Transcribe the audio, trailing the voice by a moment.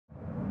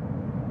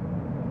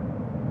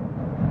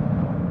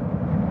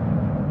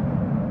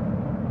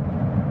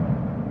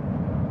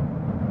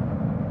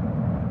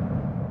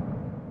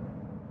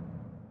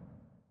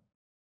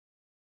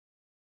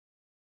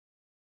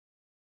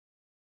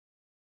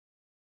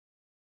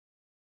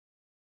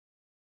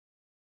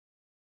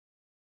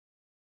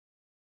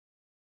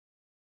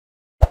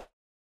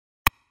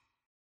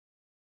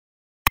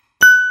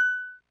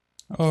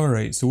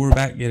Alright, so we're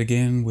back yet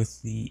again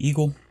with the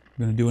Eagle.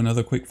 I'm going to do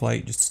another quick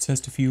flight just to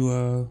test a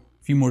few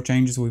more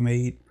changes we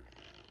made.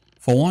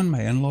 For one,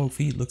 my analog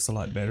feed looks a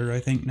lot better, I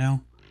think,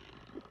 now.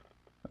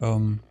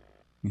 You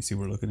see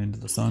we're looking into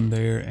the sun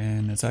there,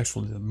 and it's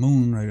actually the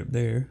moon right up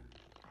there.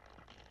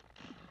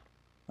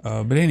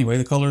 But anyway,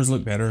 the colors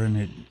look better, and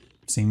it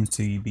seems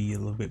to be a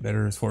little bit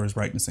better as far as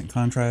brightness and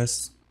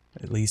contrast,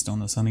 at least on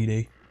the sunny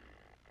day.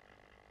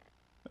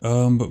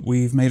 But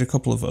we've made a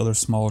couple of other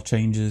small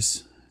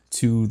changes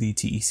to the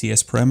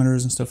TECS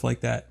parameters and stuff like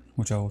that,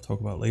 which I will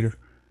talk about later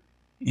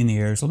in the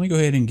air. So let me go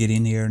ahead and get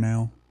in the air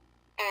now.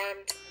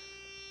 Armed.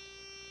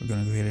 We're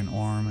going to go ahead and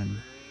arm and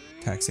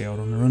taxi out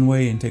on the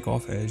runway and take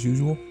off as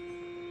usual.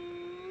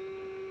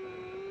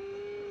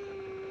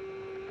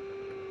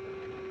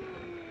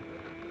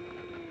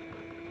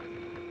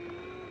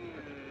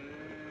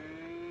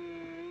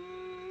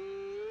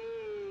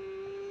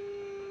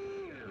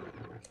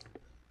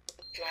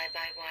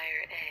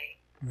 Fly-by-wire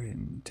A. Go ahead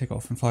and take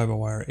off and fly by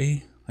wire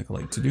A, like I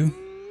like to do.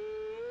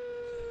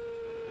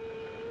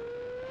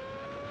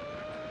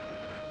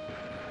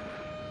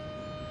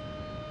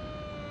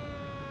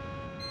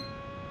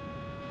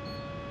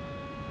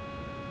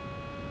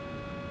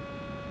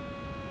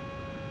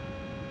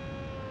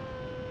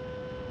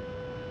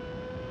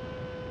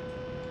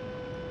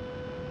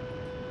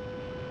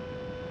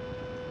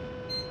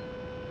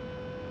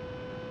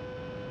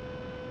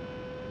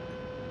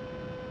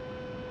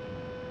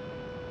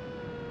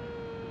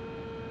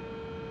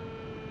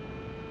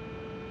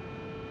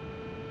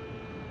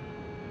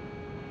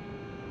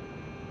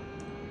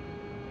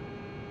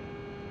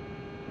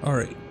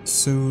 Alright,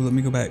 so let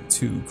me go back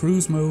to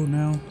cruise mode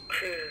now.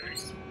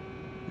 Cruise.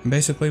 And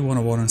basically what I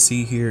want to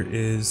see here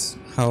is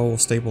how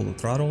stable the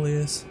throttle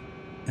is,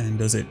 and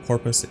does it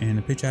porpoise in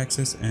the pitch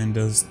axis, and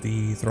does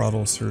the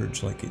throttle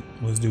surge like it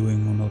was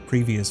doing on the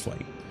previous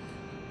flight.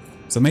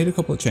 So I made a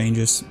couple of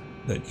changes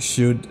that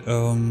should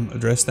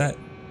address that.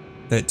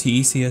 That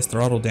TECS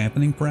throttle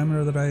dampening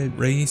parameter that I had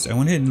raised, I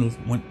went ahead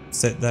and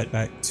set that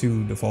back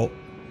to default.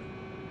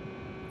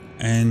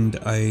 And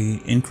I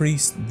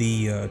increased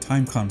the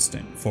time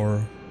constant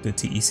for the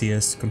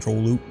TECS control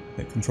loop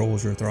that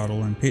controls your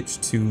throttle and pitch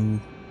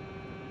to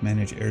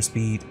manage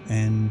airspeed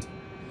and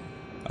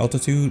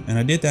altitude. And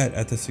I did that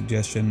at the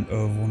suggestion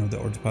of one of the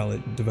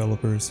Arduplane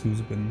developers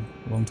who's been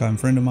a long-time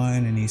friend of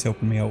mine, and he's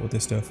helping me out with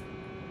this stuff.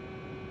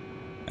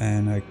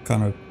 And I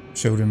kind of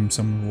showed him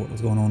some of what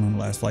was going on the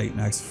last flight and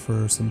asked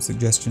for some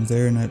suggestions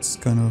there, and that's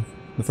kind of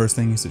the first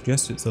thing he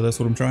suggested. So that's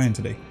what I'm trying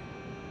today.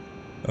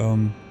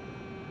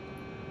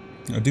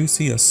 I do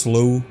see a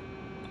slow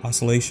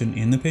oscillation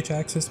in the pitch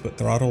axis, but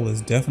throttle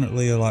is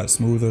definitely a lot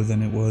smoother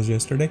than it was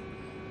yesterday.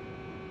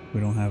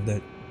 We don't have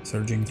that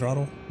surging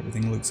throttle.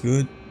 Everything looks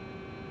good.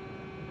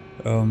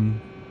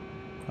 I'm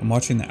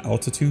watching the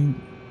altitude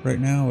right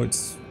now.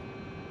 It's,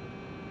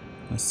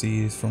 let's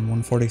see, it's from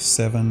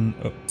 147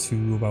 up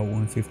to about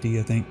 150,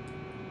 I think.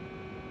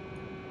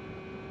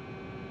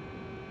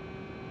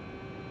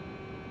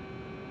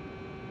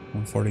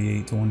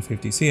 .148 to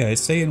 150. So yeah,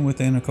 it's staying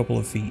within a couple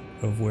of feet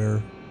of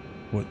what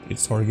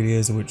its target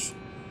is, which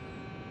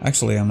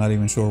actually I'm not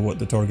even sure what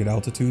the target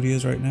altitude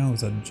is right now,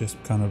 as I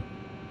just kind of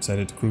set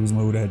it to cruise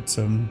mode at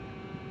some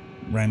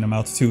random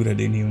altitude. I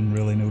didn't even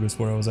really notice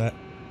where I was at.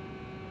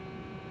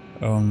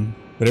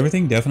 But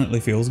everything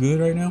definitely feels good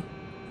right now.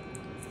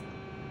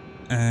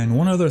 And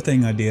one other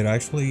thing I did, I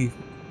actually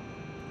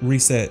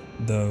reset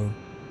the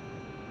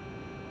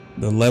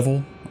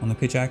level on the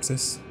pitch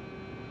axis.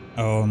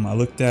 I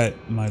looked at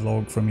my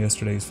log from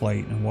yesterday's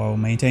flight, and while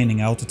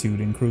maintaining altitude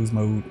in cruise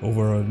mode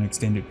over an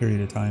extended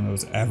period of time, I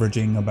was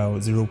averaging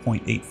about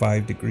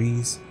 0.85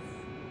 degrees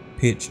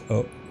pitch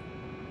up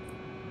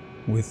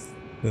with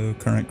the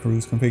current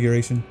cruise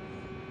configuration.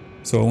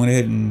 So I went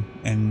ahead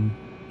and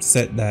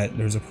set that.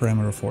 There's a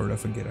parameter for it. I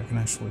forget. I can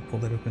actually pull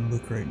that up and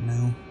look right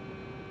now.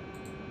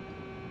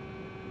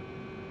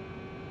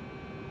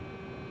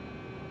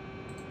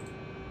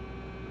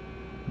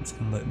 I'm just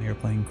going to let an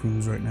airplane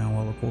cruise right now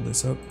while I pull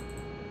this up.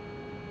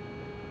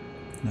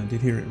 And I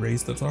did hear it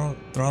raise the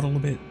throttle a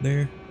bit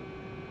there,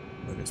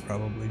 but it's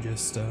probably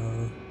just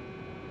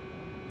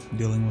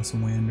dealing with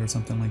some wind or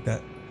something like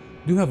that.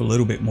 We do have a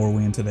little bit more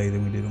wind today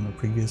than we did on the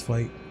previous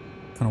flight.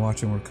 Kind of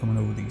watching, we're coming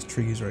over these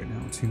trees right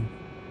now too.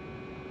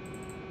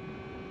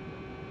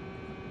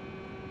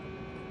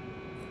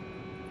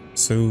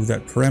 So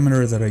that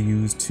parameter that I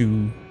use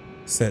to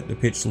set the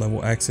pitch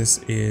level axis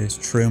is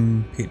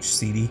trim pitch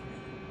CD,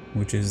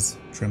 which is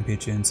trim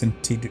pitch in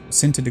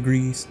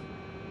centidegrees.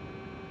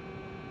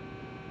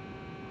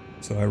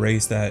 So I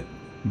raised that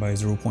by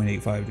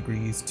 0.85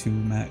 degrees to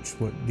match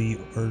what the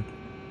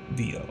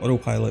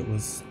autopilot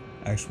was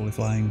actually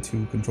flying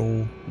to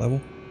control level.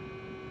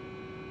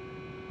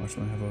 Watch,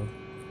 I have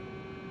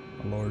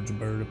a large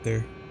bird up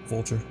there,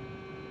 vulture.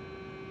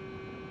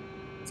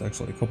 It's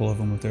actually a couple of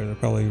them up there. They're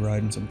probably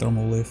riding some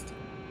thermal lift.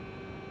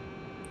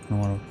 I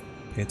want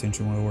to pay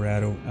attention where we're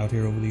at out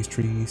here over these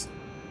trees.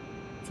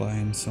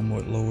 Flying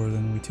somewhat lower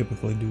than we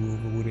typically do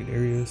over wooded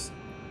areas.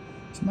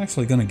 So I'm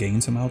actually going to gain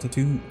some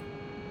altitude.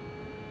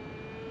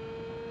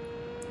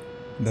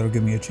 That'll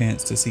give me a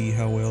chance to see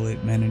how well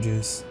it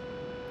manages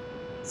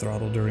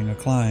throttle during a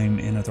climb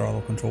in a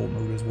throttle controlled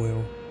mode as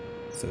well.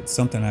 So it's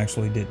something I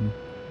actually didn't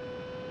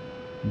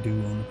do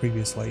on the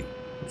previous flight,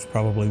 which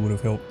probably would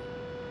have helped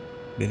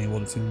being able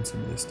to tune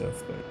some of this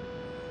stuff, but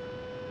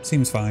it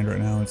seems fine right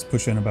now. It's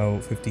pushing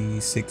about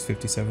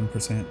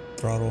 56-57%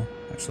 throttle,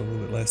 actually a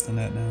little bit less than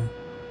that now,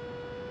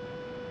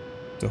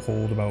 to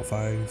hold about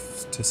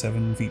 5 to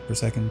 7 feet per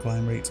second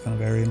climb rate's kind of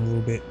varying a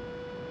little bit.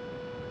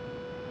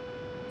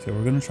 So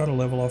we're going to try to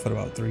level off at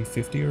about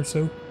 350 or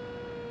so.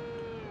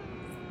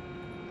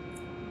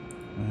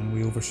 And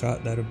we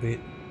overshot that a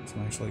bit. So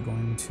I'm actually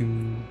going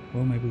to,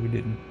 well, maybe we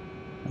didn't.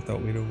 I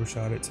thought we'd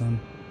overshot it some.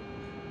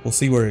 We'll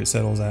see where it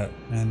settles at,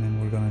 and then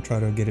we're going to try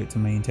to get it to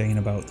maintain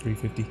about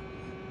 350.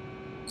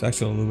 It's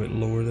actually a little bit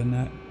lower than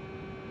that.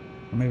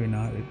 Or maybe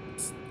not.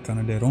 It's kind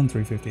of dead on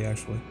 350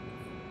 actually.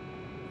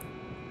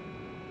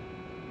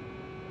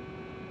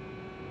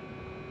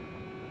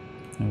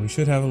 And we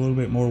should have a little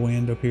bit more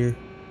wind up here.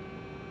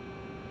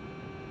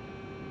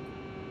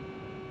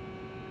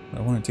 I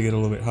want it to get a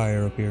little bit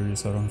higher up here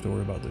just so I don't have to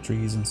worry about the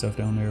trees and stuff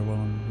down there while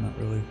I'm not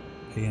really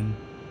paying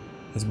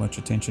as much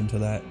attention to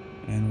that.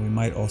 And we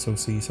might also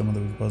see some of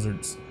those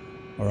buzzards,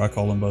 or I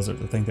call them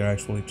buzzards. I think they're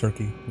actually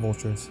turkey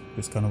vultures,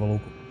 just kind of a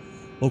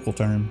local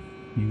term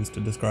used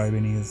to describe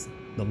any of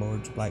the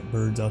large black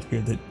birds out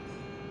here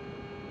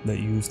that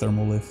use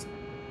thermal lift.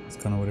 It's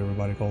kind of what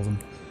everybody calls them.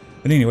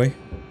 But anyway,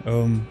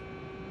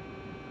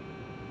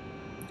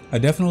 I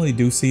definitely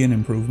do see an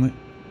improvement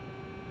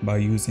by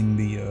using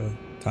the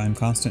time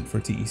constant for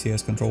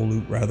TECS control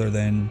loop rather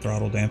than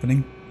throttle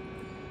dampening.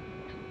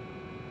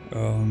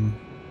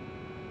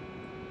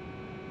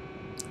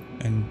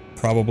 And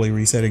probably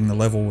resetting the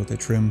level with the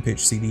trim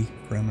pitch CD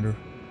parameter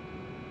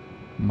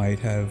might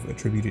have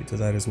attributed to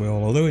that as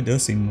well, although it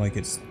does seem like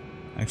it's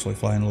actually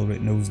flying a little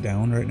bit nose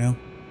down right now.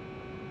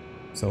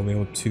 So I'll be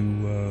able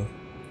to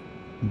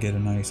get a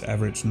nice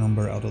average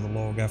number out of the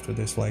log after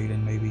this flight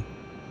and maybe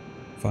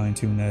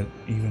fine-tune that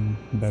even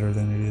better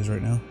than it is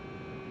right now.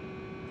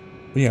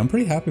 But yeah, I'm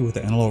pretty happy with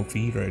the analog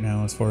feed right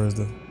now as far as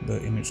the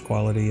image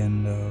quality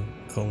and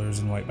colors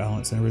and white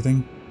balance and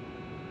everything.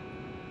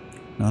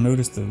 Now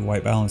notice the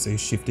white balance is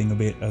shifting a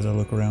bit as I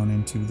look around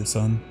into the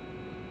sun.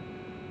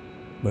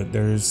 But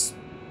there's,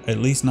 at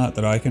least not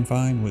that I can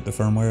find with the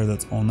firmware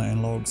that's on the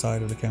analog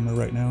side of the camera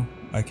right now,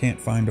 I can't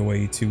find a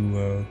way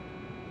to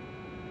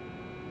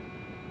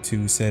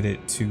set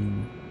it to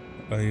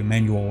a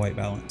manual white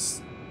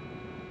balance.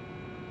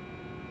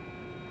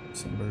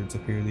 Some birds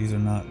up here. These are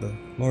not the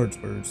large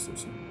birds.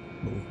 There's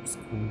a little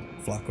cool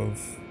flock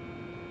of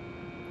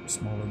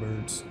smaller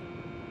birds.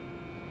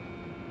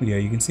 But yeah,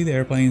 you can see the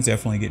airplane's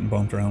definitely getting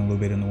bumped around a little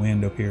bit in the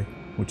wind up here,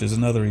 which is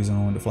another reason I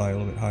wanted to fly a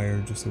little bit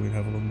higher, just so we'd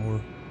have a little more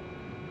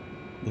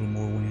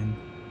wind.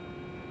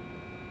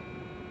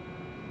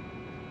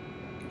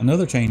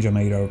 Another change I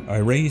made, I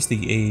raised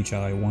the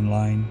AHI one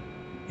line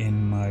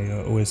in my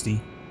OSD,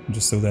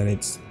 just so that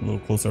it's a little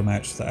closer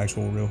matched to the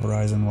actual real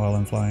horizon while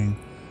I'm flying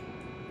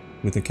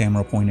with the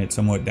camera pointed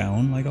somewhat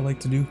down, like I like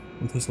to do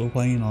with this little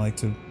plane. I like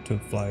to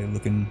fly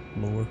looking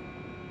lower.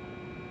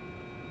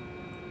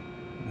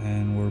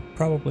 And we're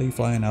probably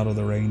flying out of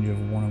the range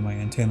of one of my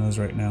antennas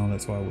right now.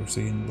 That's why we're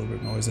seeing a little bit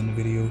of noise in the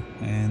video.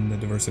 And the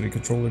diversity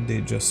controller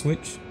did just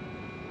switch.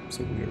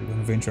 So we are going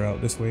to venture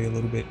out this way a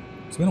little bit.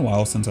 It's been a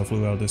while since I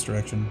flew out this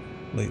direction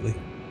lately.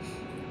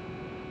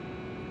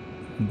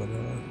 But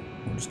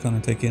we'll just kind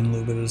of take in a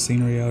little bit of the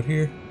scenery out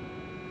here.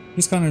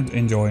 Just kind of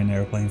enjoying the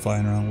airplane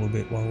flying around a little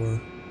bit while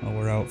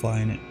we're out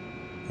flying it.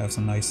 Have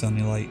some nice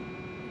sunny light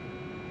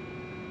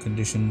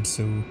conditions,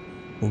 so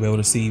we'll be able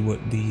to see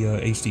what the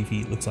HD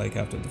feed looks like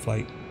after the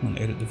flight. I'm going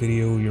to edit the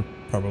video. You're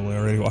probably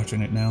already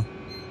watching it now.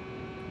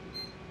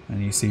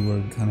 And you see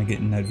we're kind of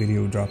getting that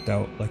video dropped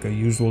out like I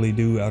usually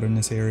do out in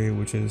this area,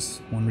 which is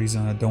one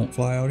reason I don't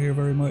fly out here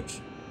very much.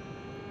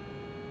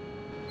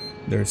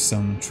 There's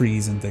some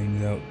trees and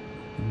things out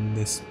in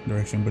this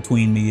direction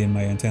between me and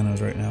my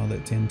antennas right now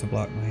that tend to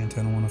block my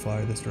antenna when I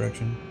fly this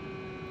direction.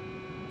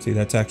 See,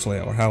 that's actually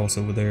our house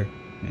over there.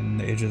 In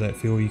the edge of that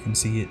field you can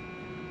see it.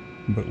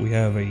 But we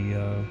have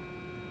a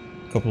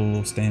couple of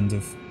little stands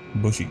of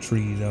bushy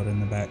trees out in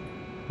the back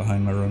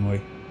behind my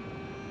runway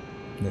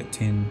that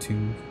tend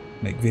to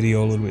make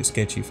video a little bit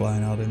sketchy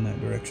flying out in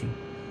that direction.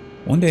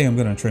 One day I'm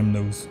going to trim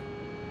those,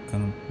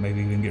 kind of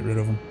maybe even get rid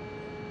of them.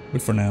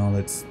 But for now,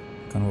 that's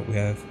kind of what we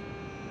have.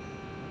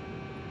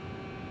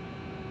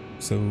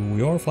 So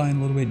we are flying a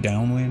little bit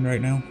downwind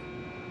right now,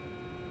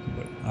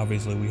 but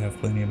obviously we have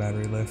plenty of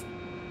battery left.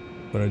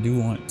 But I do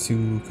want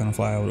to kind of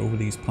fly out over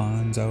these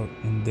ponds out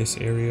in this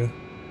area.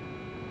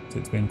 So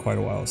it's been quite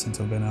a while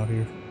since I've been out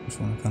here. Just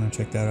want to kind of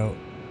check that out.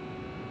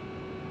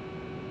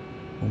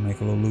 We'll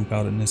make a little loop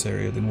out in this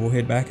area. Then we'll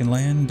head back and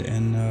land,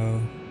 and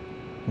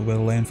we'll be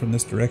able to land from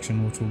this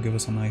direction, which will give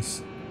us a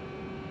nice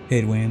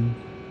headwind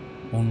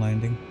on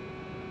landing.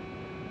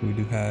 We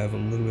do have a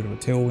little bit of a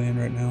tailwind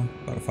right now,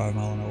 about a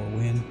 5-mile-an-hour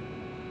wind.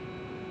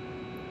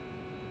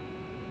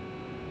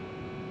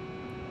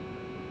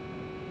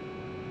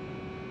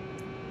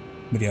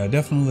 But yeah, I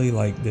definitely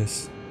like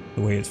this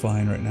the way it's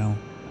flying right now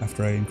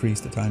after I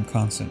increased the time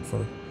constant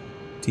for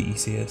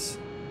TECS.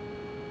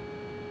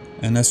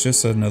 And that's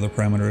just another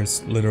parameter.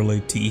 It's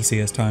literally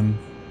TECS time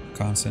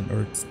constant,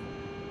 or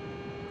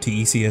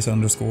TECS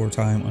underscore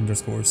time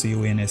underscore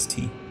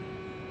CONST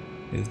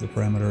is the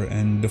parameter.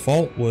 And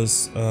default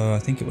was, I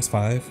think it was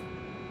 5.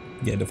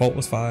 Yeah, default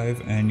was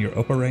 5, and your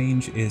upper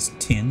range is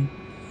 10.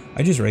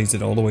 I just raised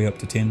it all the way up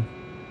to 10,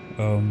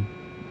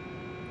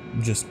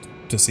 just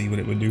to see what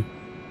it would do,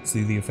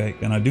 see the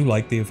effect. And I do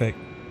like the effect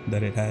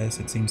that it has.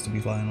 It seems to be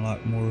flying a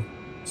lot more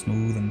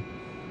smooth and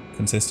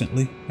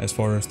consistently as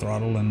far as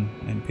throttle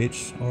and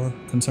pitch are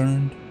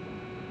concerned.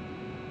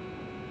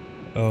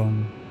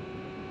 And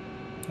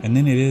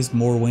then it is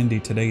more windy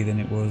today than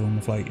it was on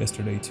the flight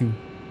yesterday too.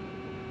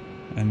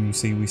 And you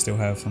see we still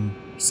have some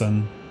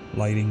sun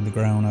lighting the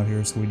ground out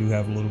here, so we do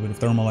have a little bit of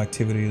thermal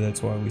activity.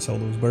 That's why we saw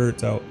those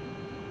birds out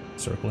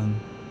circling,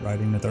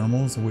 riding the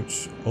thermals,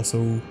 which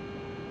also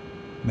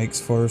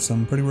makes for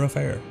some pretty rough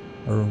air,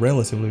 or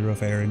relatively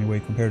rough air anyway,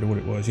 compared to what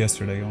it was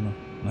yesterday on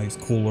a nice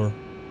cooler,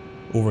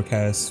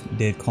 overcast,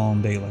 dead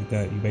calm day like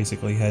that. You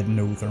basically had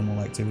no thermal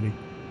activity,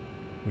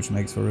 which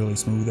makes for really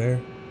smooth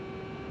air.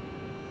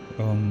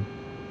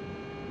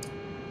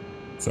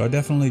 So I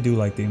definitely do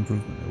like the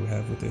improvement that we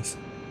have with this.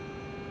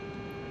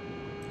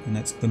 And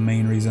that's the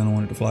main reason I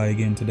wanted to fly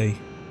again today.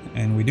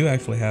 And we do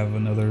actually have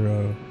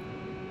another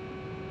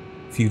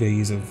few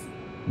days of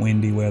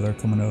windy weather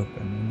coming up,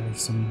 and then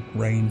there's some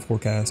rain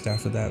forecast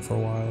after that for a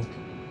while.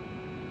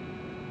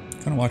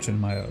 Kind of watching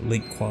my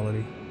link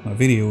quality. My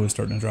video is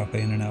starting to drop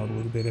in and out a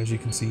little bit, as you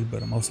can see,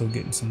 but I'm also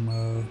getting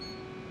some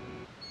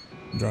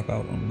drop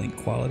out on link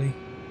quality.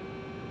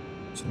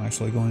 So I'm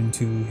actually going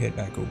to head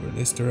back over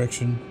this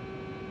direction,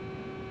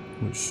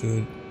 which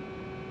should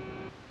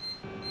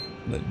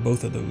let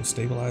both of those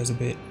stabilize a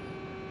bit.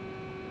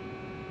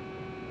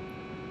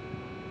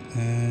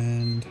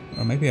 And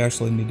or maybe I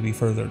actually need to be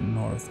further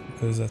north,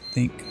 because I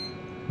think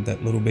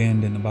that little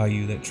bend in the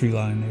bayou, that tree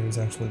line there, is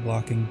actually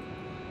blocking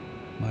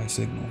my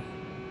signal.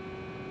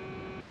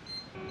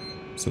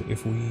 So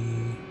if we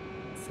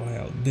fly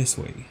out this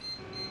way,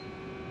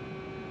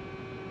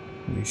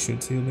 we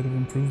should see a bit of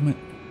improvement.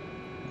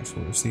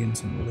 Actually, we're seeing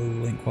some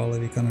low link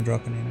quality kind of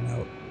dropping in and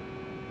out.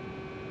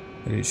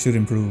 But it should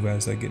improve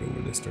as I get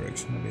over this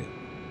direction a bit.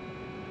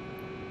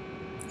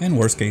 And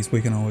worst case,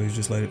 we can always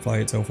just let it fly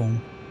itself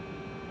home.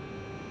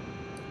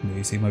 But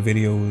you see my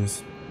video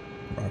is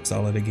rock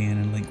solid again,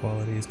 and link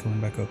quality is coming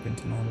back up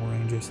into normal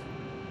ranges.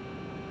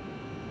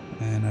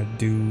 And I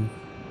do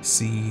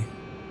see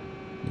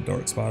the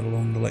dark spot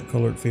along the light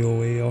colored field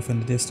way off in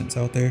the distance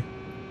out there.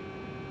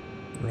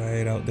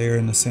 Right out there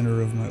in the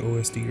center of my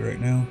OSD right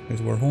now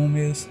is where home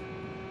is.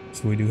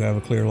 So we do have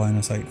a clear line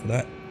of sight for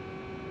that.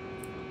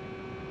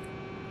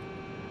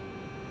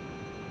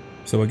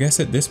 So I guess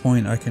at this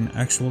point I can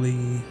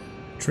actually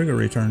trigger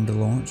return to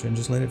launch and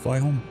just let it fly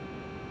home.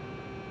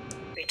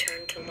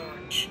 Return to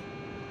launch.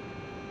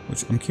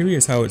 Which I'm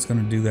curious how it's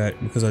going to do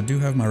that, because I do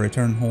have my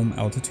return home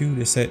altitude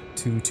is set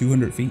to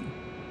 200 feet.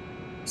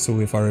 So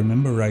if I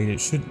remember right, it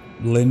should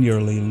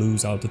linearly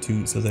lose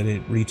altitude so that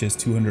it reaches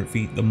 200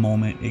 feet the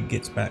moment it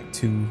gets back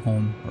to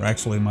home, or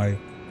actually my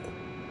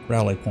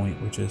rally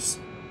point, which is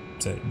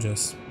set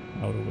just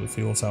out over the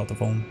field south of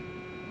home,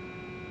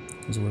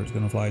 is where it's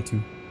going to fly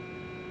to.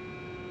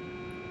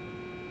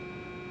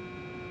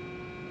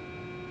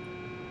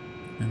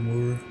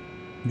 And we're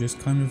just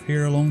kind of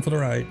here along for the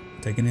ride,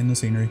 taking in the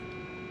scenery,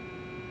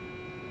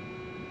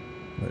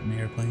 letting the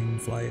airplane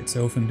fly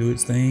itself and do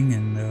its thing.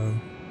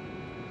 And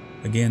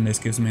again, this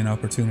gives me an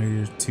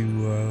opportunity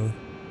to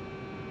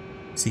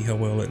see how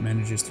well it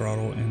manages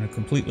throttle in a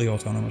completely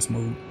autonomous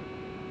mode,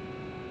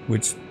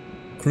 which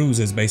cruise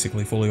is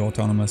basically fully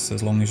autonomous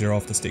as long as you're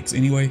off the sticks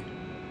anyway.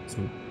 So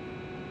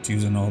it's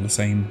using all the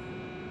same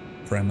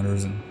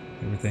parameters and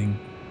everything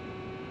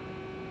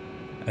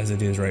as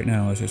it is right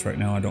now. It's just right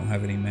now I don't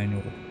have any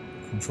manual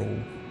control.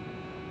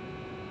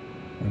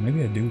 Or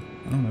maybe I do.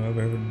 I don't know. I've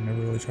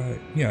never really tried.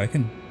 Yeah, I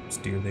can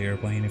steer the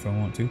airplane if I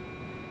want to.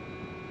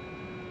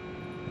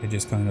 It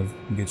just kind of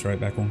gets right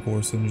back on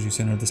course as soon as you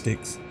center the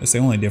sticks. That's the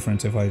only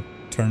difference. If I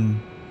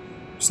turn,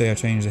 say I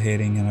change the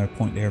heading and I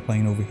point the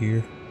airplane over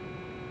here.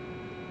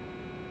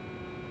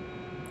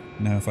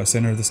 Now if I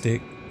center the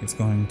stick, it's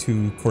going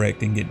to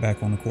correct and get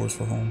back on the course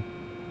for home.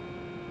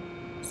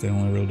 It's the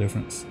only real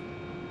difference.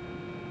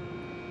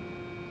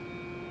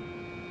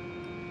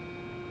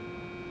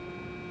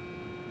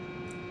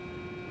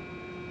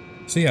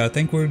 So yeah, I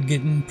think we're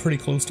getting pretty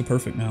close to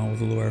perfect now with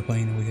the little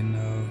airplane, and we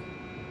can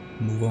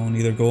move on,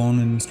 either go on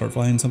and start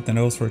flying something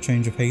else for a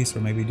change of pace, or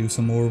maybe do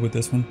some more with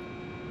this one.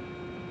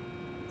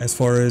 As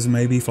far as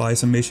maybe fly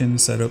some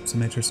missions, set up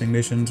some interesting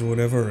missions or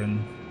whatever,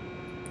 and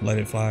let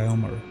it fly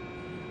them, or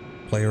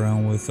play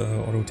around with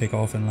auto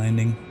takeoff and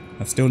landing.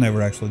 I've still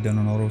never actually done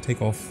an auto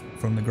takeoff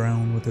from the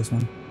ground with this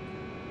one,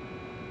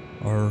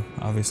 or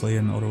obviously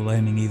an auto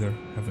landing either.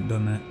 Haven't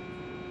done that.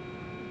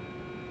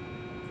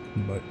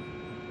 But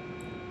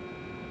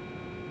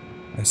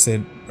I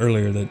said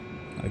earlier that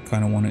I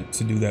kind of wanted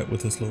to do that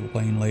with this little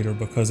plane later,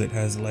 because it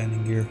has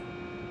landing gear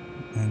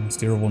and a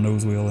steerable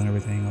nose wheel and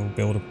everything, I'll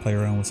be able to play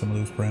around with some of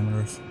those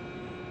parameters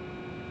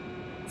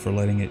for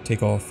letting it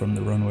take off from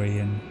the runway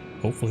and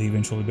hopefully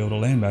eventually be able to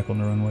land back on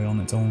the runway on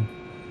its own.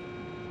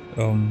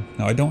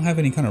 Now I don't have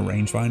any kind of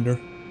rangefinder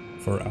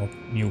for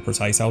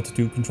precise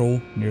altitude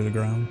control near the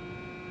ground,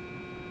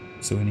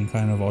 so any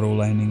kind of auto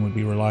landing would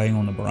be relying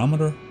on the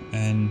barometer,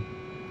 and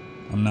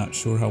I'm not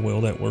sure how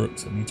well that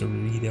works. I need to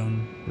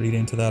read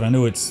into that. I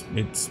know it's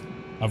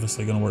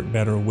obviously going to work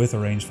better with a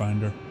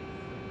rangefinder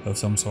of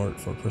some sort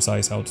for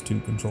precise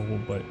altitude control,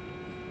 but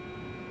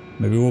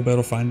maybe we'll be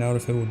able to find out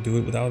if it will do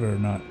it without it or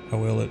not, how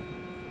well it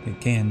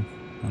can.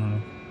 I don't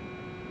know.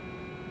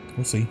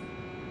 We'll see.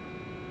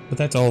 But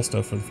that's all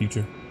stuff for the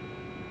future.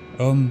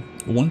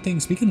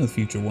 Speaking of the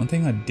future, one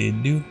thing I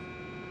did do,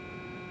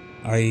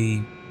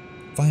 I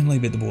finally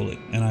bit the bullet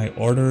and I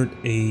ordered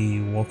a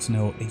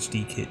Walksnail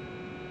HD kit.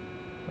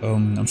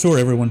 I'm sure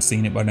everyone's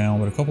seen it by now,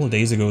 but a couple of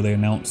days ago they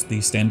announced the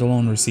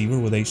standalone receiver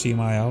with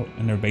HDMI out,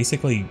 and they're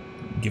basically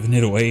giving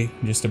it away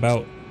just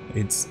about.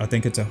 I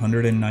think it's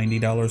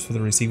 $190 for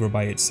the receiver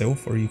by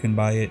itself, or you can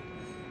buy it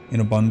in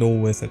a bundle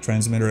with a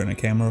transmitter and a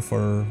camera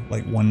for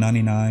like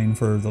 $199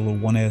 for the little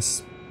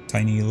 1S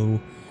tiny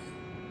little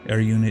air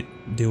unit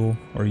deal,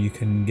 or you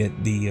can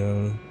get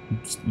the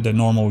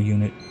normal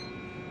unit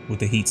with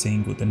the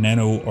heatsink with the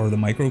nano or the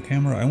micro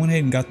camera. I went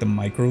ahead and got the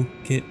micro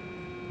kit.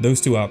 Those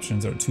two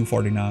options are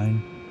 $249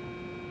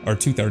 or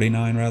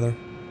 $239 rather.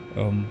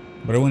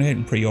 But I went ahead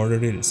and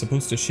pre-ordered it. It's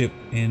supposed to ship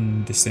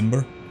in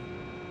December.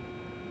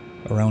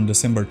 Around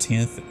December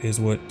 10th is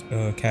what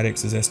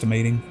Caddx is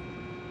estimating.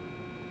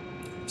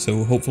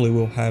 So hopefully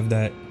we'll have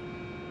that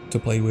to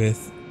play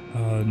with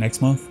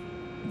next month.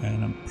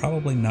 And I'm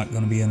probably not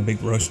going to be in a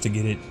big rush to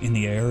get it in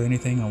the air or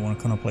anything. I want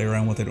to kind of play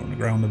around with it on the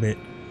ground a bit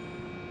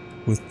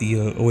with the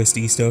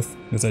OSD stuff,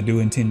 because I do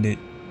intend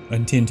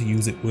to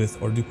use it with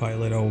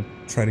Ardupilot. I'll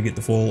try to get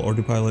the full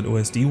Ardupilot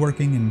OSD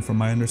working, and from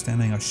my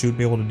understanding I should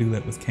be able to do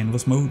that with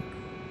canvas mode.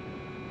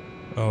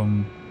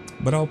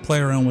 But I'll play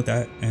around with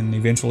that and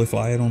eventually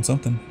fly it on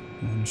something,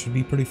 and it should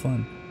be pretty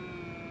fun.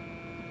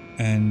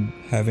 And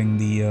having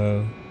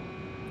the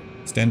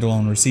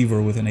standalone receiver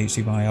with an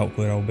HDMI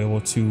output, I'll be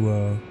able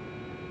to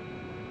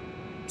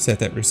set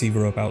that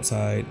receiver up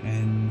outside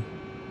and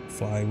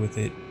fly with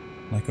it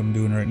like I'm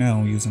doing right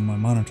now using my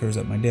monitors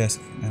at my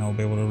desk, and I'll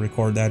be able to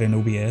record that in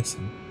OBS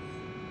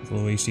with a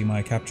little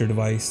HDMI capture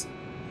device.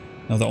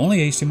 Now the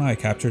only HDMI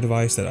capture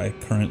device that I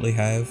currently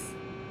have,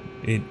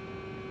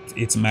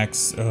 its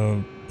max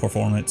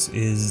performance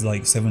is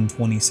like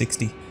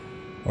 720/60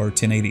 or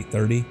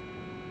 1080/30.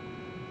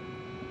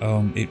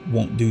 It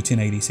won't do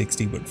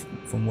 1080/60, but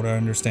from what I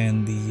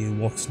understand, the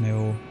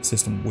Walksnail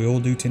system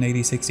will do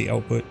 1080/60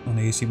 output on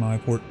the HDMI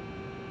port.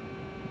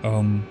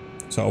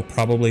 So I'll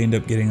probably end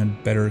up getting a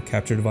better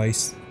capture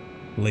device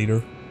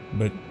later,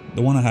 but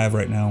the one I have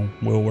right now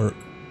will work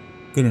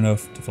good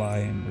enough to fly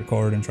and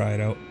record and try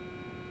it out.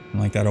 And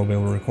like that, I'll be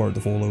able to record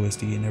the full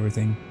OSD and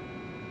everything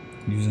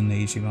using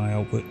the HDMI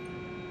output.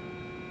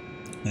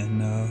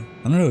 And I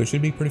don't know, it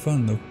should be pretty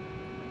fun though.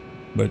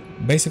 But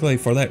basically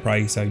for that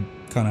price, I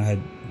kind of had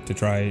to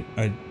try it.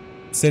 I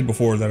said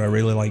before that I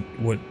really liked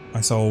what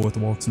I saw with the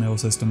Walksnail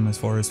system as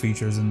far as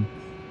features and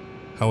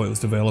how it was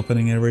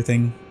developing and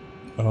everything.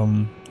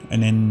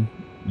 And then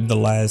the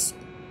last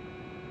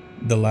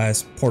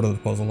part of the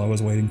puzzle I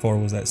was waiting for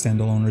was that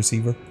standalone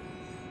receiver,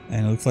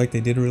 and it looks like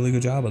they did a really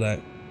good job of that.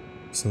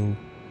 So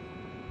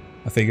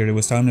I figured it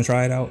was time to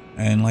try it out,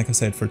 and like I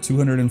said, for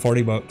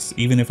 240 bucks,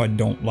 even if I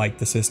don't like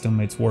the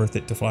system, it's worth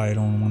it to fly it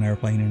on one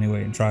airplane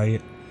anyway and try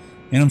it.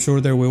 And I'm sure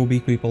there will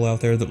be people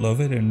out there that love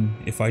it, and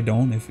if I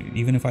don't,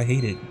 even if I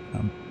hate it,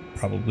 I'll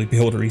probably be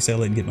able to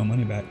resell it and get my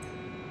money back,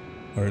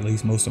 or at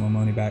least most of my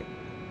money back.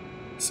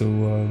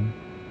 So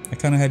I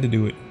kind of had to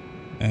do it.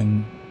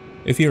 And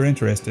if you're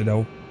interested,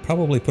 I'll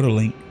probably put a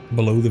link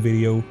below the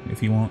video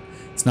if you want.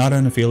 It's not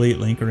an affiliate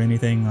link or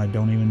anything. I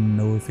don't even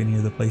know if any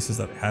of the places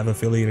that I have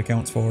affiliate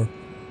accounts for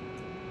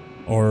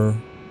are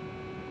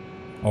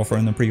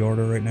offering the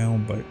pre-order right now,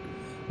 but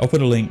I'll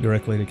put a link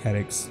directly to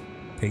Caddx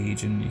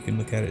page and you can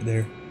look at it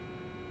there.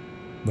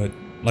 But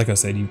like I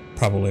said, you've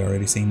probably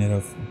already seen it.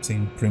 I've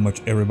seen pretty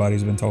much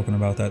everybody's been talking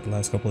about that the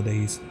last couple of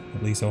days,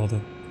 at least all the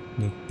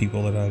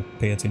people that I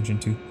pay attention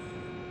to.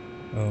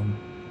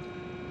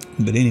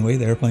 But anyway,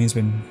 the airplane's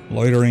been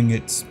loitering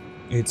its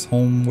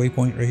home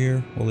waypoint right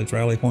here, well, its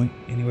rally point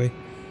anyway,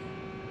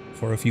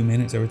 for a few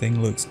minutes.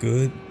 Everything looks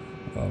good.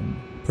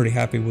 Pretty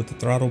happy with the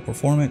throttle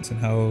performance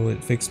and how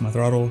it fixed my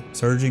throttle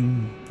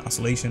surging,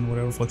 oscillation,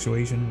 whatever,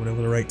 fluctuation,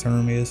 whatever the right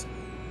term is.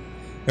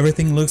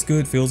 Everything looks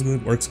good, feels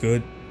good, works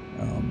good.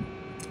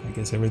 I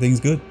guess everything's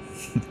good.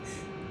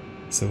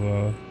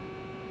 So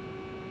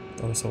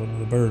thought I saw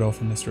another bird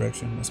off in this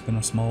direction. Must have been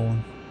a small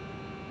one.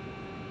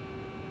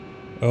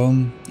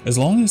 As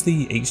long as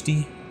the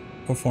HD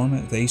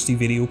performance, the HD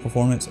video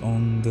performance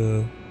on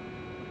the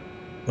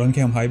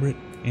RunCam Hybrid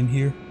in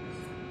here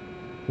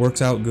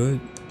works out good,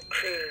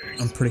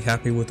 I'm pretty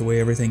happy with the way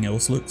everything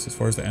else looks as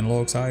far as the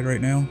analog side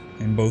right now,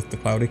 in both the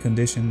cloudy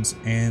conditions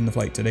and the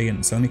flight today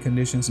and sunny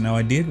conditions. Now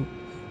I did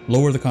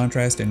lower the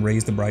contrast and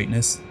raise the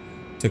brightness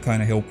to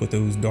kind of help with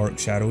those dark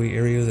shadowy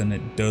areas, and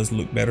it does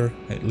look better,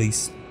 at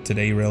least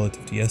today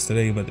relative to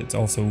yesterday. But it's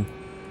also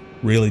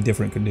really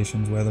different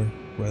conditions,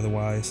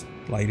 weather-wise,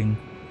 lighting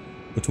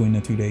between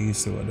the 2 days,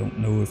 so I don't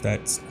know if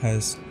that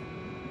has,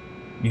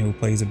 you know,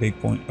 plays a big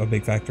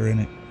factor in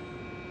it,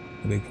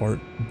 a big part.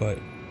 But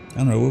I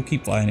don't know, we'll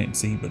keep flying it and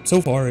see. But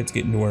so far it's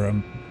getting to where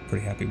I'm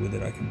pretty happy with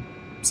it. I can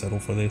settle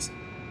for this.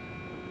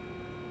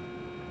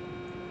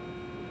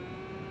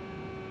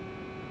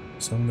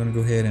 So I'm going to go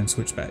ahead and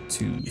switch back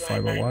to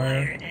fiber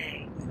wire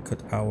and cut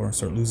the power and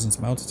start losing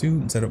some altitude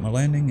and set up my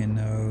landing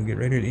and get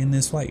ready to end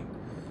this flight.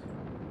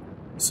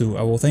 So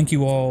I will thank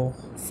you all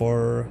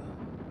for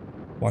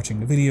watching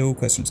the video.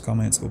 Questions,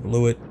 comments, go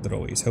below it. That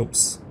always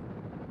helps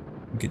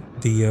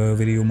get the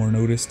video more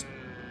noticed.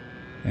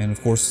 And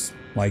of course,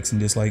 likes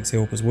and dislikes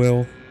help as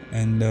well.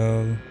 And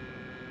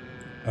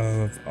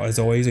as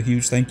always, a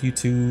huge thank you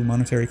to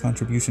monetary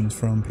contributions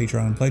from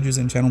Patreon pledges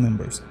and channel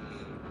members.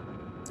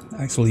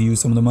 I actually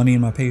used some of the money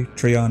in my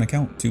Patreon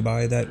account to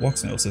buy that walk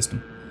snail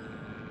system.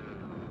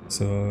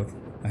 So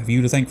I have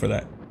you to thank for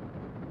that.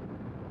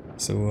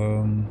 So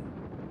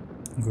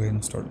I'll go ahead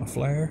and start my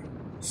flare.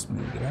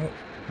 Smooth it out.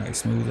 Nice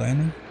smooth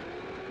landing.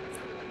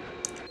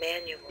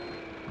 Manual.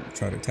 I'll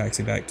try to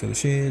taxi back to the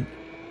shed.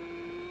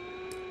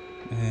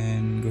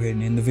 And go ahead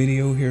and end the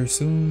video here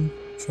soon,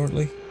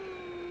 shortly.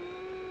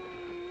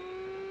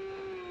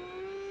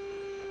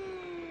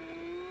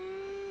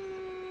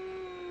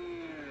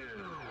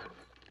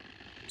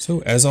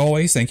 So, as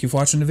always, thank you for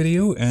watching the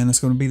video, and it's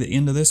going to be the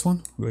end of this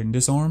one. Go ahead and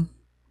disarm.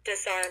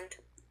 Disarmed.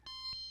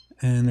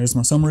 And there's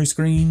my summary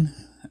screen,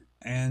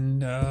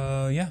 and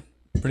yeah,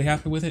 pretty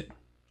happy with it,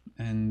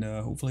 and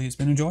hopefully it's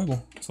been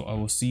enjoyable. So I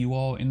will see you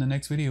all in the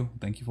next video.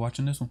 Thank you for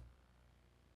watching this one.